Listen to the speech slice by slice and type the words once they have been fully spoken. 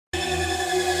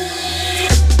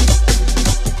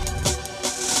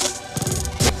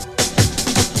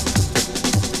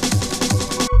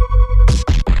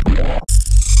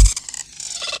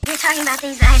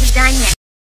things that I haven't done yet.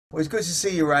 Well, it's good to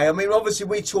see you, Ray. I mean, obviously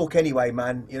we talk anyway,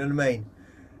 man. You know what I mean?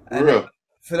 For real.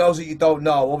 For those that you don't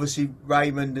know, obviously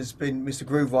Raymond has been, Mr.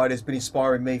 Grooverider has been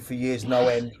inspiring me for years, no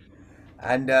end.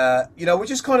 And you know, we're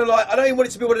just kind of like, I don't even want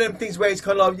it to be one of them things where it's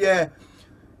kind of like, yeah,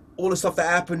 all the stuff that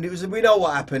happened. It was, we know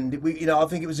what happened. We, you know, I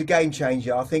think it was a game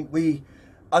changer. I think the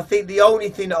only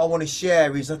thing that I want to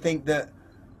share is I think that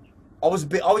I was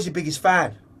your biggest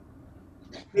fan.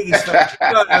 Biggest fan.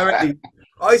 No, really.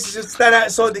 I used to just stand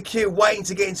outside the queue waiting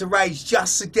to get into Rage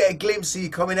just to get a glimpse of you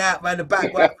coming out round the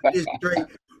back way of the street,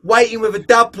 waiting with a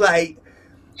dub plate,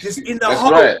 just in the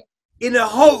hope, right. in the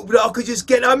hope that I could just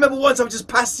get. I remember once I just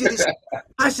passed you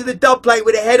the dub plate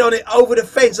with a head on it over the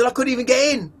fence, and I couldn't even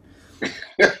get in. You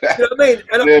know what I mean?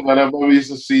 And yeah, man. I remember we used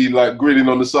to see like grilling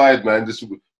on the side, man, just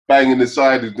banging the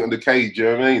side on the cage. You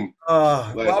know what I mean?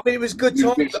 Oh, like, well, I mean, it was good it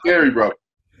was a times. bit scary, bro.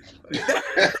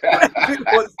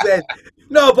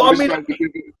 No, but I mean,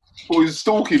 he was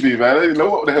stalking me, man. I didn't know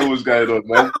what the hell was going on,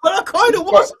 man. But I kind of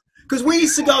was, because we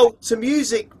used to go to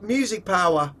music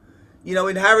power, you know,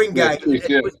 in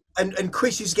Haringey, and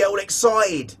Chris used to get all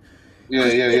excited. Yeah.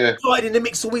 Excited in the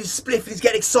mix with spliff, he's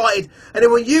getting excited, and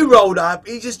then when you rolled up,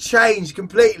 he just changed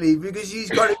completely because you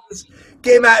got to just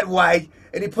get him out of the way,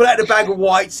 and he put out a bag of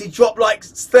whites. He dropped like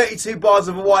 32 bars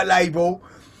of a white label.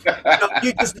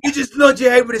 You just nod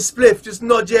your head with a spliff, just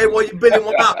nod your head while you're building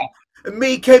one up. And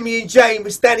me, Kemi, and Jane were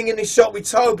standing in the shop with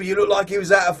Toby. You looked like he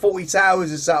was out of 40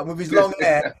 Towers or something with his long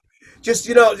hair. Just,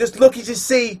 you know, just looking to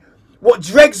see what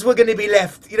dregs were going to be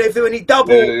left. You know, if there were any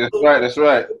double. Yeah, that's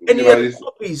right. Any other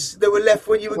copies that were left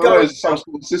when you were going. Some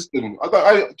sort of system.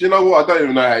 Do you know what? I don't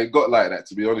even know how it got like that,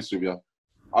 to be honest with you.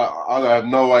 I have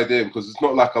no idea, because it's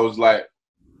not like I was like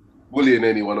bullying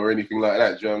anyone or anything like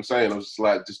that. Do you know what I'm saying? I was just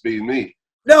like, just being me.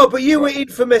 No, but you were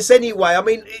infamous anyway. I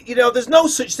mean, you know, there's no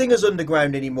such thing as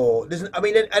underground anymore. I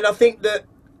mean, and I think that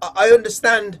I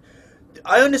understand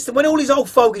when all these old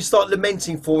fogies start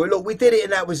lamenting for it. Look, we did it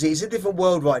and that was it. It's a different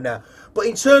world right now. But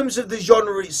in terms of the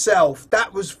genre itself,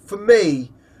 that was, for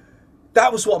me,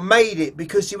 that was what made it,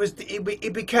 because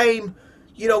it became,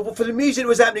 you know, for the music that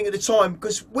was happening at the time,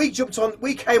 because we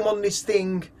came on this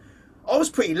thing. I was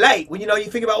pretty late when, you know,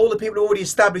 you think about all the people who already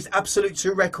established Absolute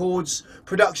 2 Records,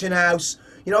 Production House.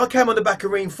 You know, I came on the back of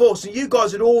Reinforced, and you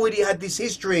guys had already had this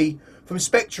history from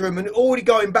Spectrum and already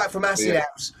going back from Acid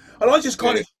House. And I just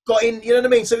kind of got in, you know what I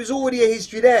mean? So there's already a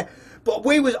history there. But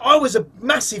I was a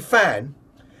massive fan,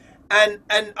 and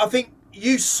I think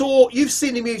you've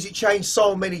seen the music change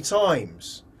so many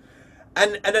times.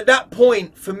 And at that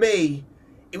point, for me,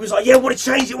 it was like, yeah, I want to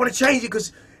change it,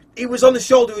 because it was on the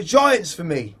shoulder of giants for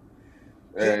me.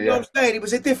 You know what I'm saying? It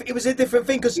was a different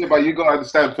thing. Cause but you got to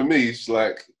understand, for me, it's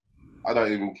like, I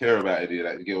don't even care about any of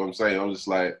that. You get what I'm saying? I'm just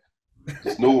like,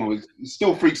 it's normal. It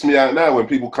still freaks me out now when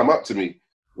people come up to me.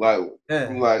 Like,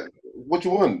 I'm like, what do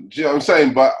you want? Do you know what I'm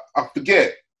saying? But I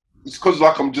forget. It's because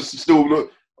like I'm just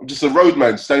a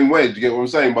roadman, same way. Do you get what I'm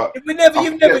saying? But you've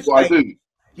never changed.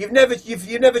 You've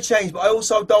never changed. But I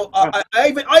also don't. I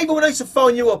even when I used to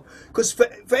phone you up, because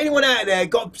for anyone out there,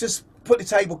 got just put the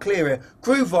table clear here.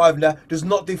 Grooverider does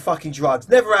not do fucking drugs.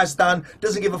 Never has done.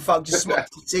 Doesn't give a fuck. Just smokes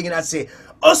the thing and that's it.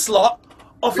 Us lot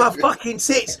off our fucking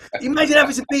tits. Imagine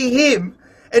having to be him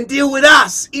and deal with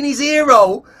us in his ear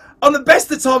hole. On the best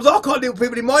of times, I can't deal with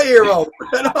people in my ear hole,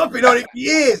 and I've been on it for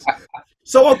years.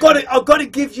 So I've got to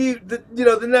give you the, you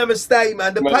know, the namaste,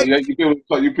 man.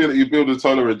 You build a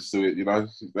tolerance to it. You know,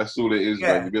 that's all it is,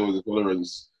 man. You build a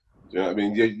tolerance. You know what I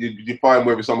mean? You find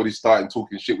whether somebody's starting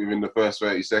talking shit within the first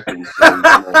 30 seconds. So, you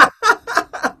know.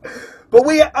 But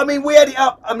we had it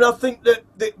up. I mean, I think that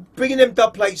bringing them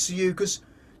dub plates to you, because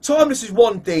Timeless is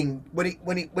one thing when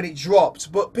it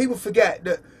dropped, but people forget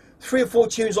that 3 or 4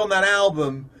 tunes on that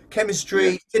album,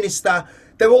 Chemistry, Sinister,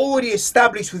 they were already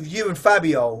established with you and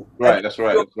Fabio. Right, that's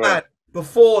right.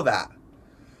 Before that.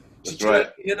 That's right.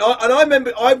 You know, and I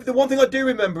remember, the one thing I do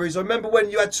remember is I remember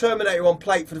when you had Terminator on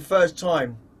plate for the first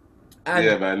time. And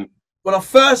yeah, man. When I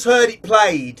first heard it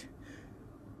played,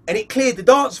 and it cleared the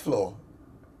dance floor.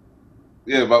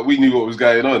 Yeah, but we knew what was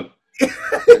going on. You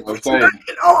know what I'm saying?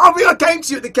 I mean, I came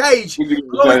to you at the cage. We knew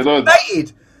what was going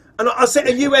on. And I said,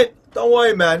 and you went, "Don't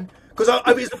worry, man," because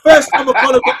it was the first time I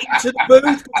kind of got into the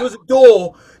booth. There was a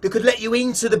door that could let you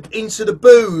into the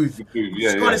booth.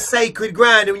 It's kind of sacred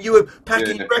ground, and you were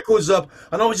packing your records up,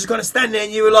 and I was just kind of standing there,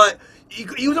 and you were like,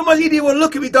 you was almost, you didn't want to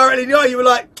look at me directly in the eye. You were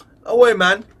like, "Don't worry,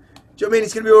 man. Do you know what I mean?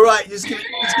 It's going to be all right. Just give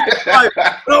it time."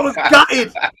 But I was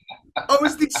gutted. I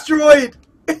was destroyed.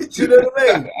 Do you know what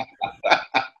I mean?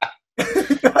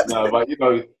 No, but you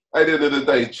know, at the end of the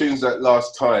day, tunes that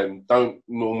last time don't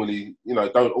normally, you know,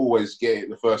 don't always get it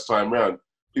the first time round.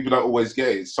 people don't always get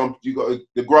it. Some you got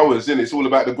the growers, in it's all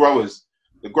about the growers.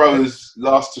 The growers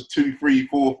last to 2, 3,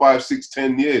 4, 5, 6,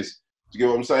 10 years. Do you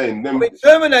get what I'm saying? I Them mean,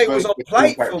 Terminator was first on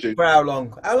plate impact for tunes. how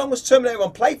long? How long was Terminator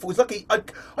on plate for? It was like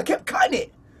I kept cutting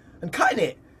it and cutting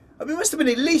it. I mean, it must have been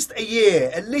at least a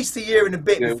year and a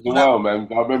bit Yeah, it was a before that. while, man.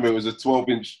 I remember it was a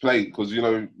 12-inch plate because, you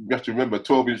know, you have to remember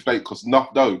 12-inch plate costs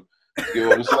enough dough. You know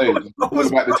what I'm saying? It's all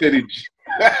about the 10-inch,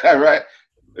 right?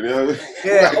 You know,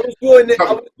 Yeah, I was doing it.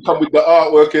 come with the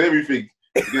artwork and everything.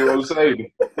 You know what I'm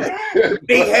saying? The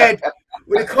big head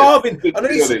with the carving, and then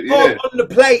it's carved on the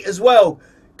plate as well.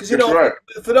 Because you That's know, right.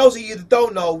 for those of you that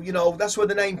don't know, you know that's where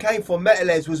the name came from.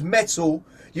 Metalheads was metal.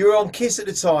 You were on Kiss at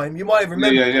the time. You might have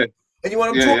remembered. Yeah. And you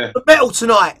went, I'm Yeah, talking yeah. about metal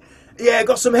tonight. Yeah,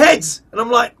 got some heads, and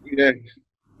I'm like, Yeah.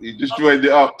 You just joined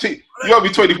it up. You owe me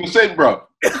 20%, bro.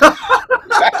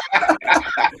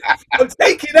 I'm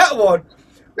taking that one.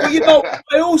 But you know,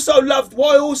 I also loved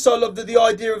the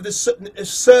idea of of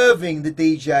serving the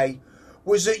DJ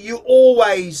was that you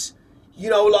always, you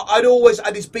know, like I'd always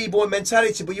had this b-boy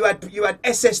mentality, but you had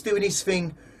SS doing his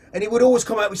thing, and he would always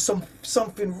come out with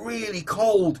something really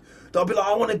cold that I'd be like,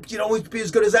 I want to, you know, always be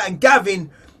as good as that. And Gavin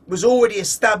was already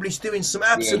established doing some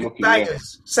absolute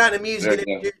bangers, Sound of Music, and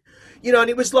everything. You know, and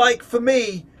it was like for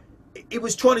me, it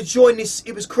was trying to join this,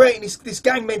 it was creating this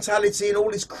gang mentality and all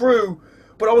this crew.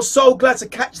 But I was so glad to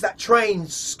catch that train,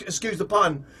 excuse the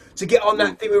pun, to get on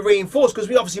that thing with Reinforced, because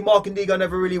we obviously Mark and Digo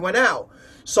never really went out.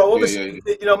 So obviously,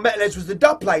 you know, Metalheads was the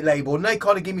dub plate label, and they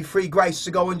kind of gave me free grace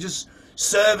to go and just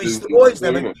service the boys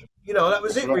them, and you know that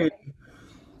was it really.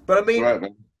 But I mean,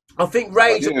 I think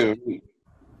Rage.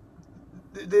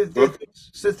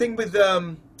 The thing with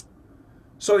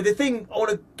sorry, the thing I want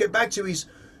to get back to is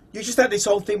you just had this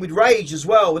whole thing with Rage as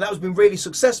well, and that has been really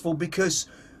successful because.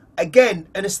 Again,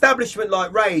 an establishment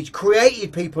like Rage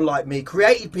created people like me,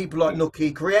 created people like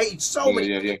Nookie, created so many.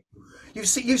 Yeah. You've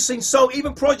seen so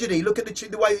even Prodigy. Look at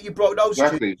the way that you brought those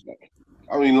two.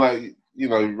 I mean, like you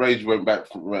know, Rage went back,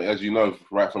 as you know,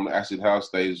 right from the Acid House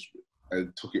days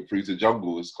and took it through to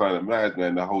Jungle. It's kind of mad,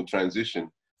 man. The whole transition.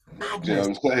 Madness. You know what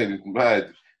I'm saying? It's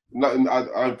mad.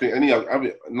 I don't think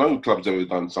no club's ever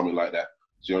done something like that.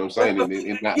 Do you know what I'm saying?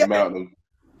 In that amount of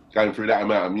going through that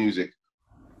amount of music.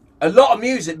 A lot of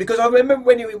music, because I remember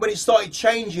when it started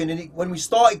changing and when we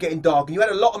started getting dark, and you had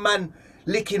a lot of man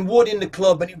licking wood in the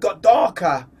club, and it got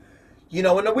darker, you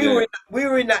know. And we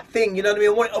were in that thing, you know what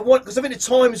I mean. Because I think the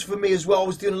times for me as well, I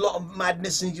was doing a lot of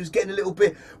madness and just getting a little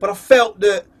bit. But I felt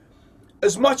that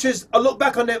as much as I look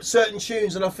back on certain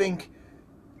tunes and I think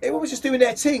everyone was just doing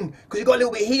their thing because you got a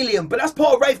little bit of helium, but that's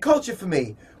part of rave culture for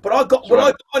me. But I got I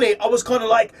got on it, I was kind of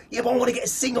like, yeah, but I want to get a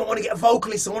singer, I want to get a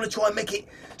vocalist, I want to try and make it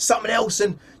something else,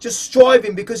 and just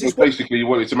striving because it's basically you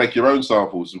wanted to make your own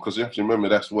samples, because you have to remember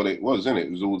that's what it was, isn't it?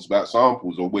 It was always about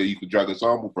samples or where you could drag a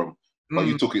sample from. But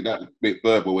you took it that bit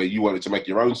further where you wanted to make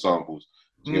your own samples.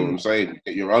 Do you know what I'm saying?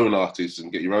 Get your own artists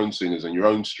and get your own singers and your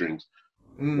own strings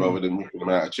rather than ripping them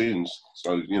out of tunes.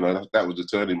 So you know that was the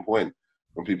turning point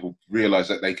when people realised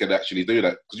that they could actually do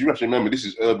that. Because you have to remember this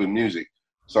is urban music,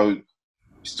 so.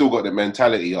 Still got the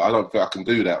mentality. I don't think I can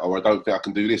do that, or I don't think I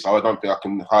can do this. Or I don't think I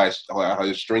can hire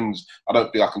strings. I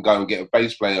don't think I can go and get a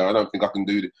bass player. I don't think I can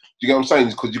do that. Do you get what I'm saying?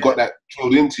 Because you got that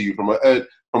drilled into you from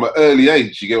an early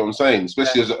age. You get what I'm saying?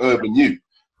 Especially as an urban youth.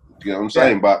 You get what I'm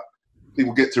saying? But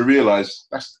people get to realise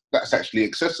that's actually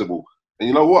accessible. And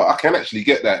you know what? I can actually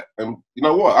get that. And you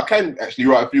know what? I can actually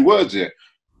write a few words here.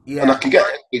 Yeah. And I can get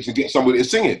somebody to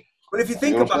sing it. But if you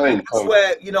think about it, that's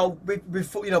where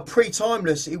before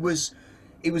pre-Timeless, it was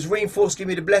Reinforced, Give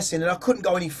Me the Blessing, and I couldn't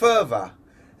go any further.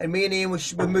 And me and Ian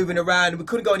were moving around, and we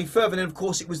couldn't go any further. And then, of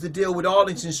course, it was the deal with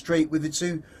Arlington Street with the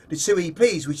two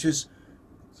EPs, which was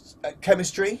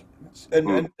Chemistry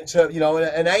and you know,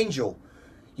 an Angel.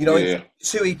 You know,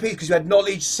 two EPs, because you had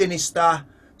Knowledge, Sinister,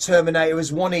 Terminator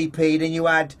as one EP. Then you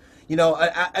had, you know,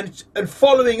 and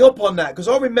following up on that, because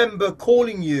I remember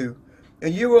calling you,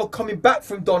 and you were coming back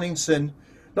from Donington.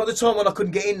 Not the time when I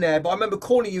couldn't get in there, but I remember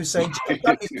calling you saying,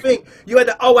 "Done this thing." You had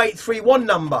the 0831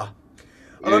 number,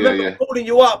 and I remember calling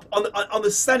you up on the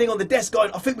standing on the desk,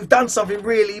 going, "I think we've done something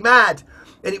really mad,"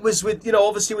 and it was with, you know,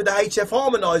 obviously with the HF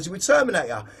harmonizer with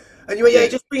Terminator, and you went, "Yeah,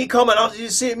 just bring it, come, and I'll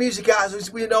just see it music out,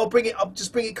 you know, bring it up,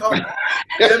 just bring it, come."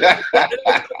 I'm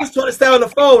just trying to stay on the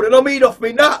phone, and I'm eating off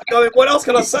me nut, going, "What else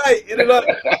can I say?" You know, like,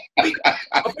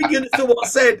 I think you understood what I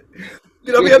said.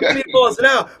 You know, we have 1 million miles an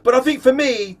hour. But I think for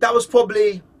me, that was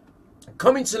probably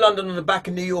coming to London on the back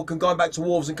of New York and going back to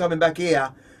Wolves and coming back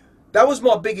here. That was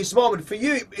my biggest moment. For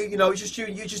you, you know, it's just you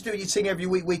just doing your thing every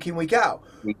week in, week out.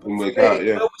 I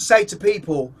always say to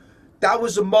people, that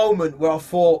was a moment where I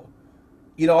thought,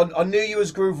 you know, I knew you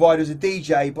as Grooverider as a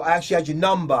DJ, but I actually had your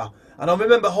number. And I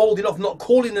remember holding off, not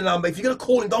calling the number. If you're going to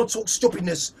call him, don't talk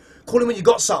stupidness. Call him when you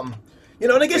got something. You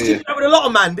know, and I guess you do that with a lot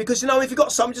of man, because, you know, if you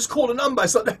got something, just call a number.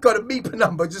 It's not that kind of beeper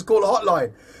number, just call a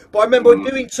hotline. But I remember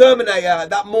doing Terminator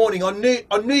that morning, I knew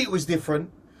it was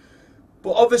different.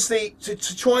 But obviously, to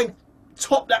try and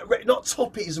top that, not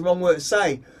top it is the wrong word to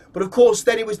say, but of course,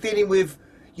 then he was dealing with,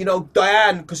 you know,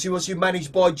 Diane, because she was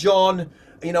managed by John,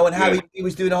 you know, and how he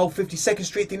was doing the whole 52nd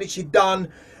Street thing that she'd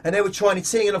done, and they were trying to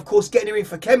sing, and of course, getting her in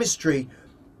for Chemistry.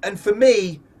 And for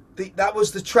me, that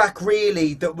was the track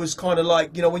really that was kind of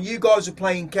like, you know, when you guys were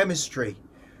playing Chemistry,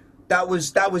 that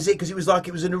was it, because it was like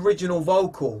it was an original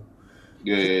vocal.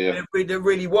 Yeah. It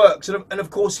really works, and of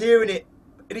course, hearing it,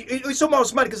 it's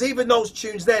almost mad, because even those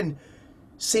tunes then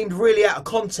seemed really out of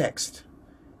context,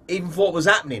 even for what was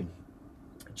happening.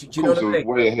 Do you know what I mean?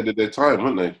 Way ahead of their time,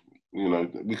 weren't they? You know,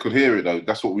 we could hear it though.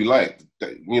 That's what we liked.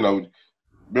 You know,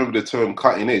 remember the term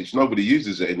cutting edge? Nobody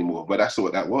uses it anymore, but that's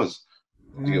what that was.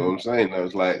 You know what I'm saying? I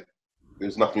was like,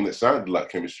 there's nothing that sounded like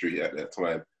Chemistry at that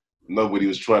time. Nobody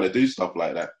was trying to do stuff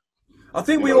like that. I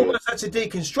think we almost had to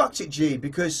deconstruct it, G,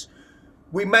 because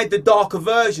we made the darker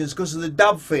versions because of the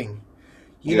dub thing.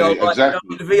 You know, like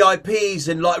exactly. the VIPs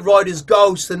and like Rider's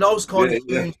Ghost and those kind of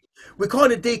tunes. We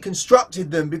kind of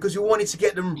deconstructed them because we wanted to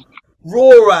get them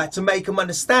rawer to make them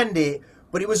understand it.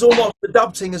 But it was almost the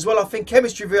dub thing as well. I think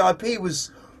Chemistry VIP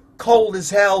was cold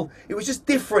as hell. It was just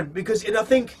different because, and I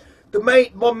think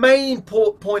my main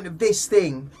point of this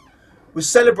thing was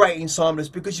celebrating Timeless,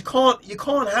 because you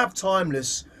can't have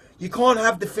Timeless. You can't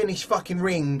have the finished fucking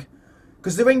ring,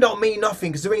 because the ring don't mean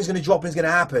nothing, because the ring's going to drop and it's going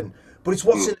to happen. But it's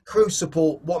what's in the crew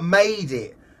support, what made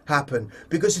it happen.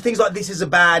 Because things like This Is a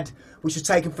Bad, which was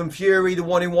taken from Fury, the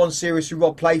 1-in-1 series with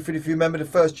Rob Playford, if you remember the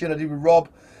first tune I did with Rob.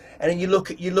 And then you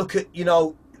look at you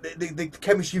know, the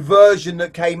Chemistry version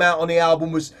that came out on the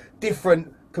album was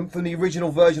different from the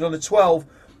original version on the 12.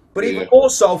 But even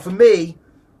also for me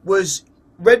was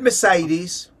Red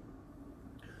Mercedes.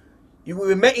 We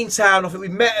were met in town. I think we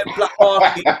met at Black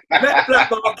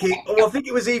Market. Or I think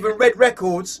it was even Red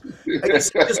Records. And you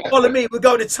said, just follow me. We're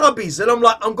going to Tubby's, and I'm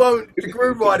like, I'm going to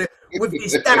Grooverider with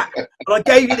this DAC. And I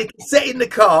gave you the cassette in the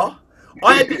car.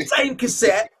 I had the same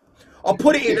cassette. I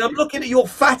put it in, and I'm looking at your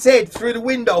fat head through the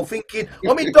window, thinking,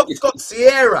 I'm in Doc Scott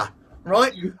Sierra,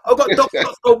 right? I've got Doc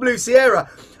Scott's Gold Blue Sierra,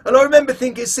 and I remember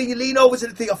thinking, seeing you lean over to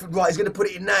the thing. I thought, right, he's going to put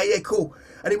it in now. Yeah, cool.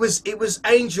 And it was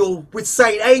Angel with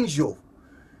Saint Angel.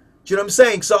 Do you know what I'm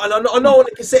saying? So, and I know on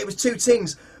the cassette it was two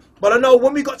things, but I know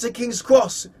when we got to King's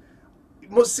Cross,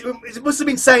 it must have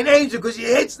been Saint Angel, because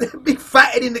your head's a big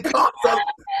fat head in the car. So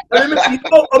I remember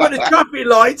I'm at the traffic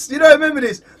lights. You know, I remember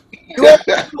this. You open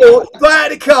the door, you go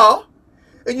out of the car,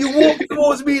 and you walk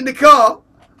towards me in the car,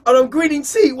 and I'm grinning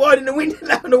teeth, winding the window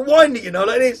down and winding, you know,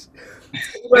 like this.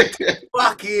 Went,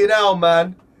 fucking hell,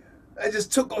 man. I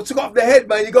just took off the head,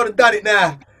 man. You got to done it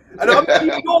now. And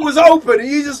the door was open, and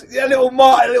you just a little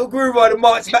Grooverider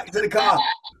marched back to the car.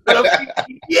 And I'm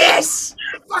thinking, yes,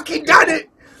 fucking done it.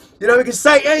 You know, because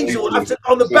Saint Angel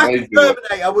on the back of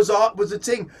Terminator was a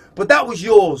thing, but that was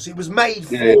yours. It was made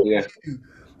for you.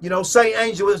 You know, Saint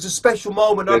Angel was a special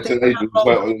moment. Yeah, Saint Angel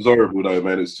was horrible though,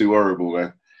 man. It's too horrible,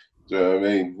 man. Do you know what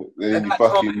I mean? Then you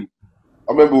fucking.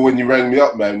 I remember when you rang me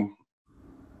up, man.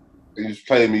 And you was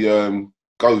playing me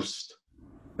Ghost.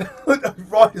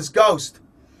 Rider's Ghost.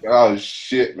 Oh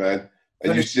shit, man!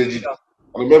 And you said,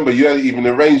 I remember you hadn't even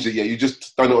arranged it yet. You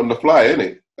just done it on the fly,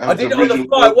 innit? I did it on the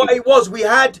fly. What it was, we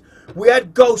had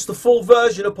Ghost, the full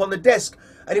version, up on the desk,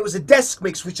 and it was a desk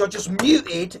mix, which I just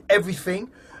muted everything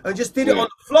and just did it on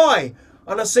the fly.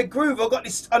 And I said, Groove, I got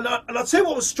this, and I'll tell you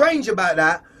what was strange about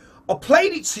that. I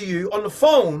played it to you on the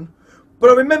phone, but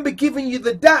I remember giving you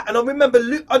the DAT, and I remember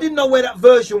I didn't know where that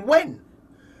version went.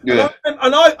 Yeah. And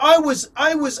I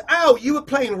was out. You were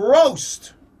playing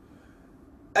Roast.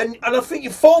 And I think you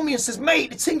phoned me and says,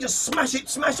 mate, the thing just smash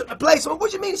up the place. I'm like,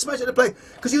 what do you mean smash up the place?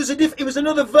 Because it was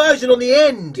another version on the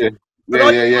end. Yeah.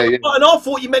 And I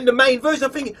thought you meant the main version.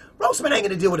 I'm thinking, Roastman ain't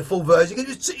going to deal with the full version.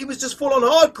 It was just full on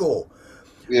hardcore.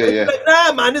 Yeah. Like,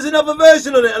 nah, man, there's another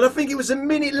version on it. And I think it was a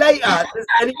minute later.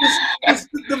 And it was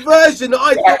the version that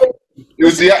I thought. It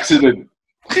was the accident.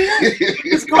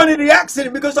 It was kind of the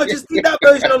accident, because I just did that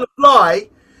version on the fly,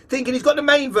 thinking he's got the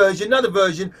main version, another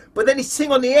version, but then he's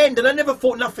sing on the end, and I never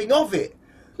thought nothing of it.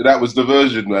 That was the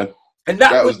version, man. And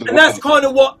that's kind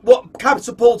of what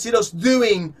catapulted us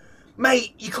doing,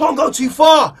 mate. You can't go too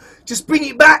far. Just bring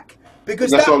it back,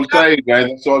 because that's what I'm saying, man.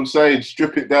 That's what I'm saying.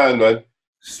 Strip it down, man.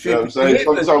 You know what I'm saying?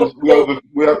 Sometimes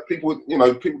we have people, you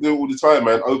know, people do it all the time,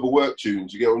 man. Overwork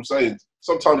tunes. You get what I'm saying?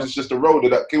 Sometimes it's just a roller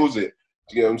that kills it.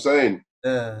 Do you get what I'm saying?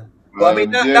 Well, I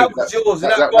mean, that was yours.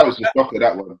 That was the shocker,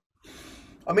 that one.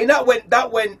 I mean,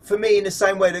 that went for me in the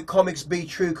same way that Comics Be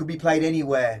True could be played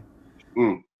anywhere.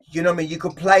 Mm. You know what I mean? You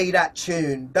could play that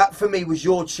tune. That for me was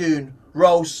your tune, Yeah.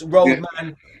 Roadman.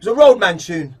 It was a Roadman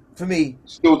tune for me.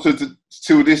 Still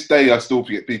to this day, I still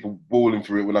get people bawling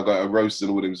for it when I go to roast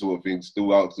and all them sort of things.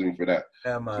 Still asking me for that.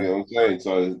 Yeah, You man. know what I'm saying?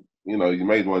 So you know, you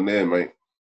made one there, mate.